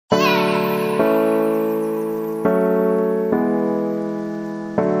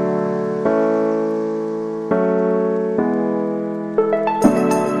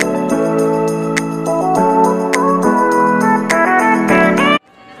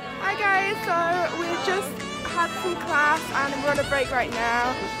from class and we're on a break right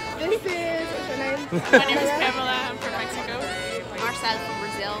now. This is, what's your name? My name is Pamela, I'm from Mexico. Marcel from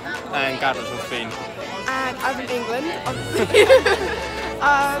Brazil. And Carlos from Spain. And I'm in England, obviously.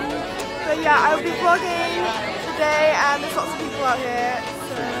 But yeah, I will be vlogging today and there's lots of people out here.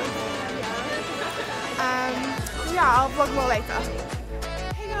 So yeah, I'll vlog more later.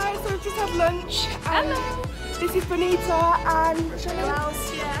 Hey guys, so we've just had lunch. Hello. This is Bonita and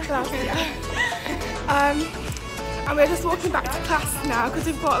Klausia. And we're just walking back to class now because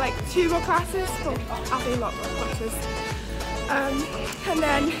we've got like 2 more classes. Well, I think a lot more classes. And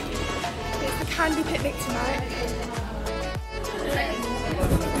then it's the candy picnic tonight. Hey!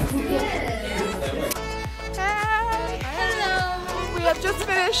 Hello! We have just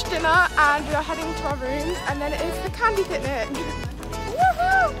finished dinner and we are heading to our rooms and then it is the candy picnic.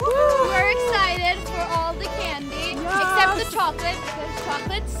 We're excited for all the candy, except the chocolate, because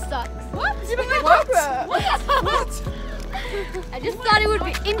chocolate sucks. What? You don't like chocolate? What? I just thought it would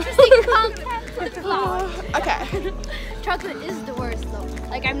be interesting content for the vlog. Okay. Chocolate is the worst though.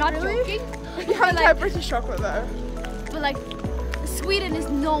 Like, I'm not joking. You haven't tried British chocolate though. But like, Sweden is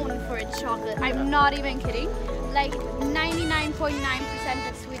known for its chocolate. I'm not even kidding. Like 99.9%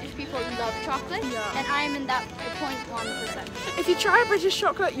 of Swedish people love chocolate, and I'm in that 0.1%. If you try British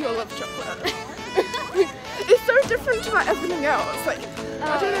chocolate, you'll love chocolate. It's so different to like everything else. Like,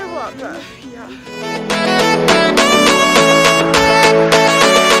 I don't know what, but yeah.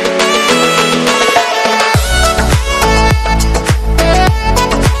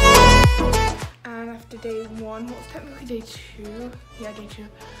 And after day 1, well, it's technically day 2. Yeah, day 2.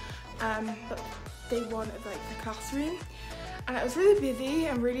 But day 1 of like the classroom, and it was really busy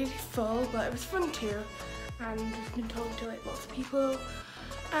and really full, but it was fun too. And we've been talking to like lots of people,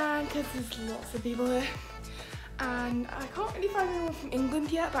 and because there's lots of people here, and I can't really find anyone from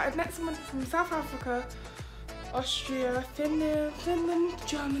England yet, but I've met someone from South Africa, Austria, Finland,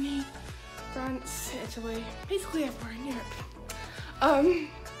 Germany, France, Italy, basically everywhere in Europe.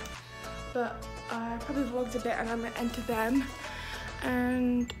 But I probably vlogged a bit and I'm gonna enter them.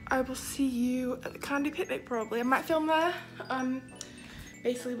 And I will see you at the candy picnic probably. I might film there.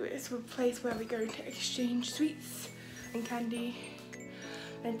 Basically it's a place where we go to exchange sweets and candy.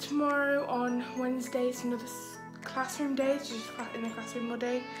 Then tomorrow on Wednesday it's another classroom day, so just in the classroom all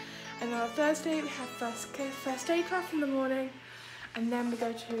day. And then on Thursday we have first aid class in the morning, and then we go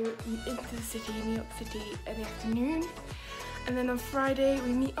into the city, New York City, in the afternoon. And then on Friday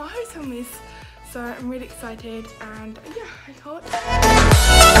we meet our host families. So I'm really excited, and yeah, I can't.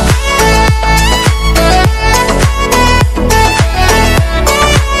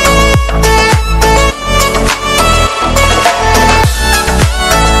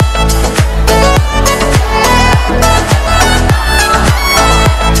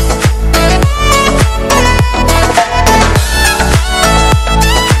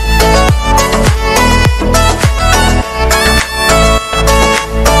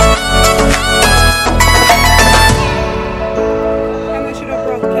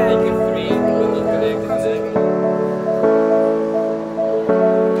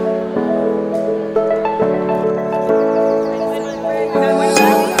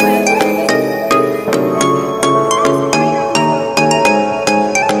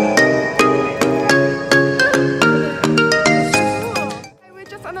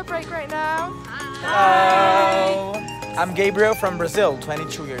 I'm Gabriel from Brazil,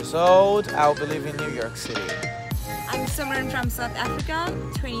 22 years old. I'll be living in New York City. I'm Simran from South Africa,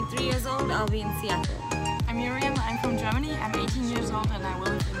 23 years old. I'll be in Seattle. I'm Miriam, I'm from Germany. I'm 18 years old and I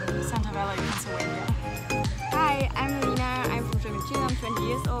will live in Santa Valley, Pennsylvania. Hi, I'm Melina. I'm from Germany. I'm 20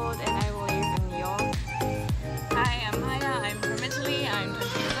 years old and I will live in New York. Hi, I'm Maya. I'm from Italy. I'm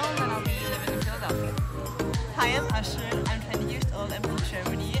 20 years old and I'll be living in Philadelphia. Hi, I'm Ashrin. I'm 20 years old. I'm from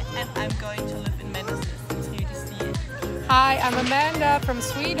Germany and I'm going to live in Madison. It's here to see it. Hi, I'm Amanda from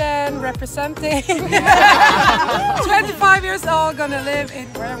Sweden, representing. 25 years old, gonna live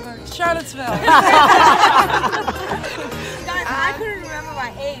in where I'm going, Charlottesville. Guys, I couldn't remember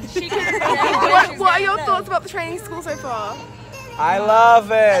my age. She couldn't remember. What are your thoughts about the training school so far? I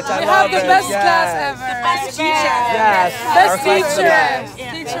love it. We have the best class ever. The best teacher. Yes. Best Yes.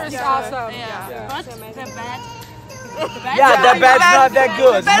 teacher. Teacher is awesome. Yeah. But the bed. Yeah, the bed's not that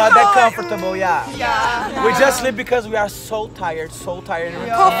good, not that comfortable, yeah. Yeah. We just sleep because we are so tired.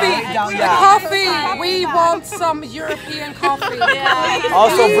 Coffee, coffee. We want some European coffee.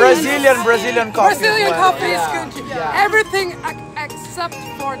 Also Brazilian coffee. Brazilian coffee is Yeah. good. Yeah. Everything except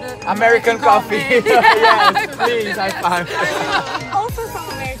for the American coffee. Yes, please, I found. Also some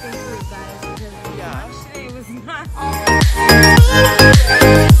American food, guys. Because yeah. It was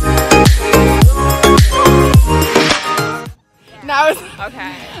not.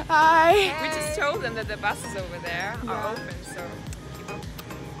 told them that the buses over there are open, so keep up.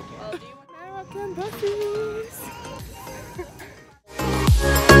 Well, do you want American buses?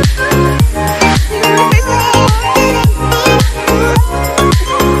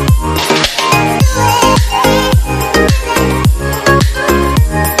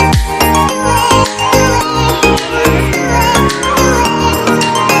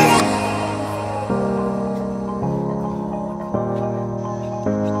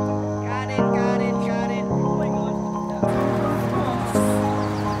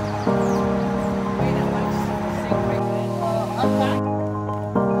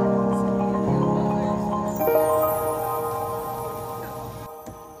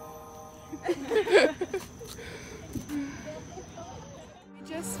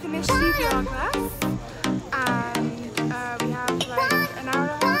 Just finished CPR class and we have like an hour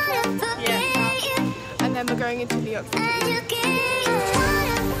and a half left. Yeah. And then we're going into New York City.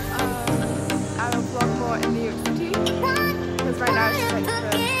 I will vlog more in New York City because right now it's just like the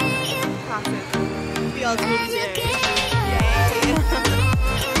classes. We all do today.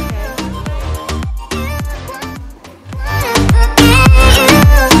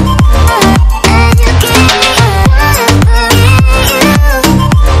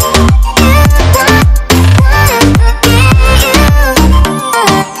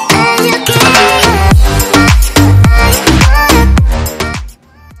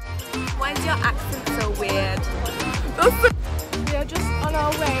 We are just on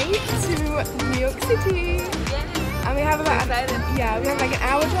our way to New York City, and we have about we have like an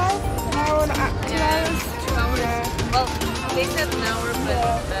hour drive, an hour and a half, 2 hours. 2 hours? Yeah. Well, they said an hour,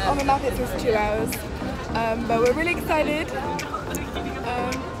 but on the map it says 2 hours. But we're really excited.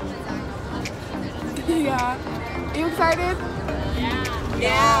 Yeah. Are you excited?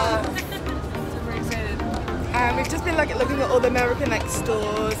 yeah. Super excited. We've just been like looking at all the American like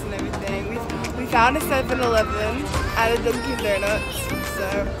stores and everything. We found a 7-Eleven and a Dunkin' Donuts,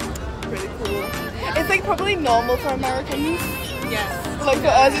 so pretty cool. It's like probably normal for Americans. Yes. Like for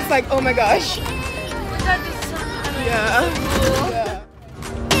us, it's like, oh my gosh. That is so cool. Yeah.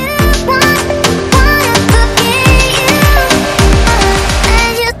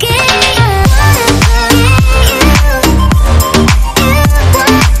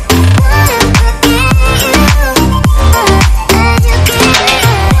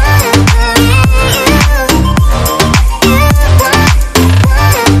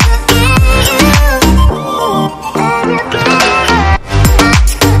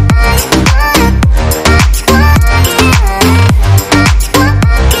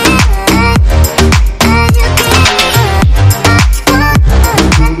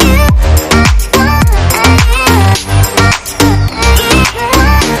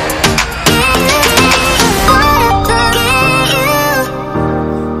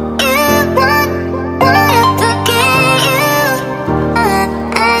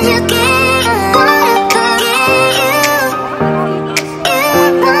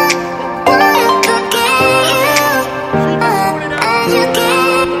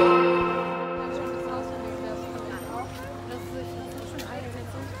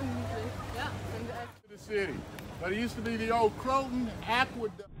 City, but it used to be the old Croton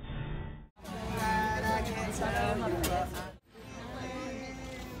Aqueduct.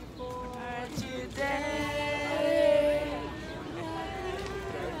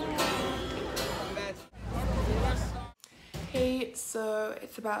 Hey, so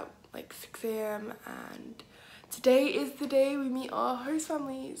it's about like 6 AM and today is the day we meet our host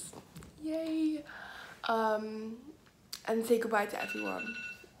families. Yay! And say goodbye to everyone.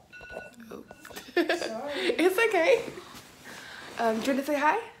 Oh. Sorry. It's okay. Do you want to say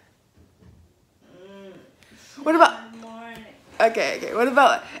hi? What about? Okay. What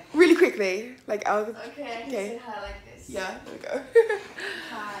about really quickly? Like I'll. Okay, I can say hi like this. Yeah. There we go.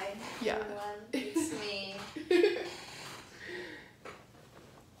 Hi. Yeah. Everyone, it's me.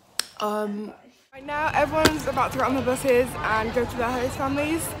 Right now everyone's about to get on the buses and go to their host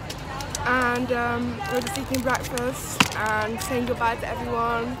families, and we're just eating breakfast and saying goodbye to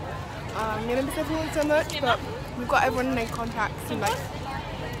everyone. I'm gonna miss everyone so much, but we've got everyone in contacts and like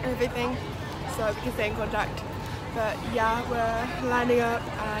everything, so we can stay in contact. But yeah, we're lining up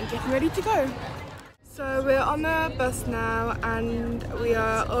and getting ready to go. So we're on the bus now and we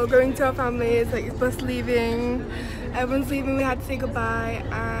are all going to our families, like the bus leaving, everyone's leaving, we had to say goodbye,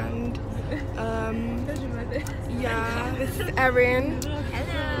 and yeah, this is Erin.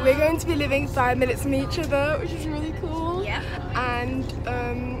 Hello. We're going to be living 5 minutes from each other, which is really cool. Yeah. And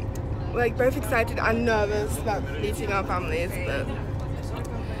we're like both excited and nervous about meeting our families, but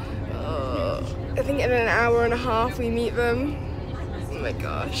I think in an hour and a half we meet them. Oh my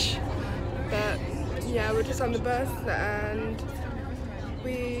gosh. But Yeah, we're just on the bus and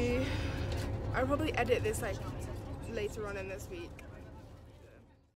I'll probably edit this like later on in this week.